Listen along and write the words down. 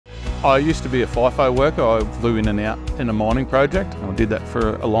I used to be a FIFO worker. I flew in and out in a mining project. I did that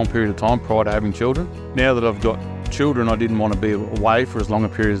for a long period of time prior to having children. Now that I've got children, I didn't want to be away for as long a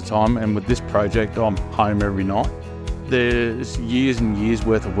period of time, and with this project, I'm home every night. There's years and years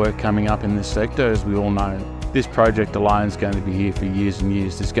worth of work coming up in this sector, as we all know. This project alone is going to be here for years and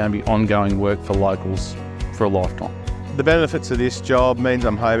years. There's going to be ongoing work for locals for a lifetime. The benefits of this job means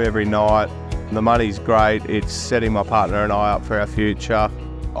I'm home every night. The money's great. It's setting my partner and I up for our future.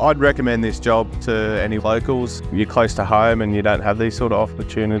 I'd recommend this job to any locals. You're close to home and you don't have these sort of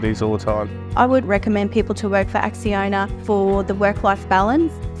opportunities all the time. I would recommend people to work for ACCIONA for the work-life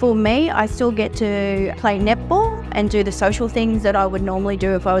balance. For me, I still get to play netball and do the social things that I would normally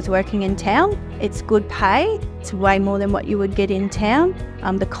do if I was working in town. It's good pay. It's way more than what you would get in town.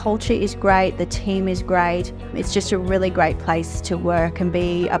 The culture is great. The team is great. It's just a really great place to work and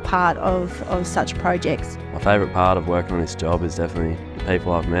be a part of such projects. My favourite part of working on this job is definitely the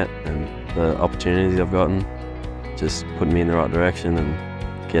people I've met and the opportunities I've gotten. Just putting me in the right direction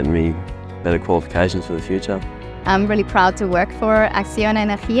and getting me better qualifications for the future. I'm really proud to work for ACCIONA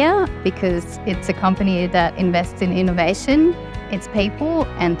Energía because it's a company that invests in innovation, its people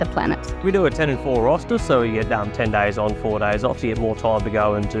and the planet. We do a 10 and 4 roster, so you get 10 days on, 4 days off, so you get more time to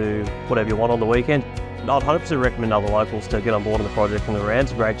go and do whatever you want on the weekend. I'd 100% recommend other locals to get on board on the project and around.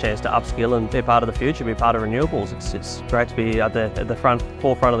 It's a great chance to upskill and be part of the future, be part of renewables. It's great to be at the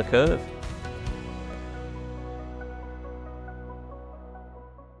forefront of the curve.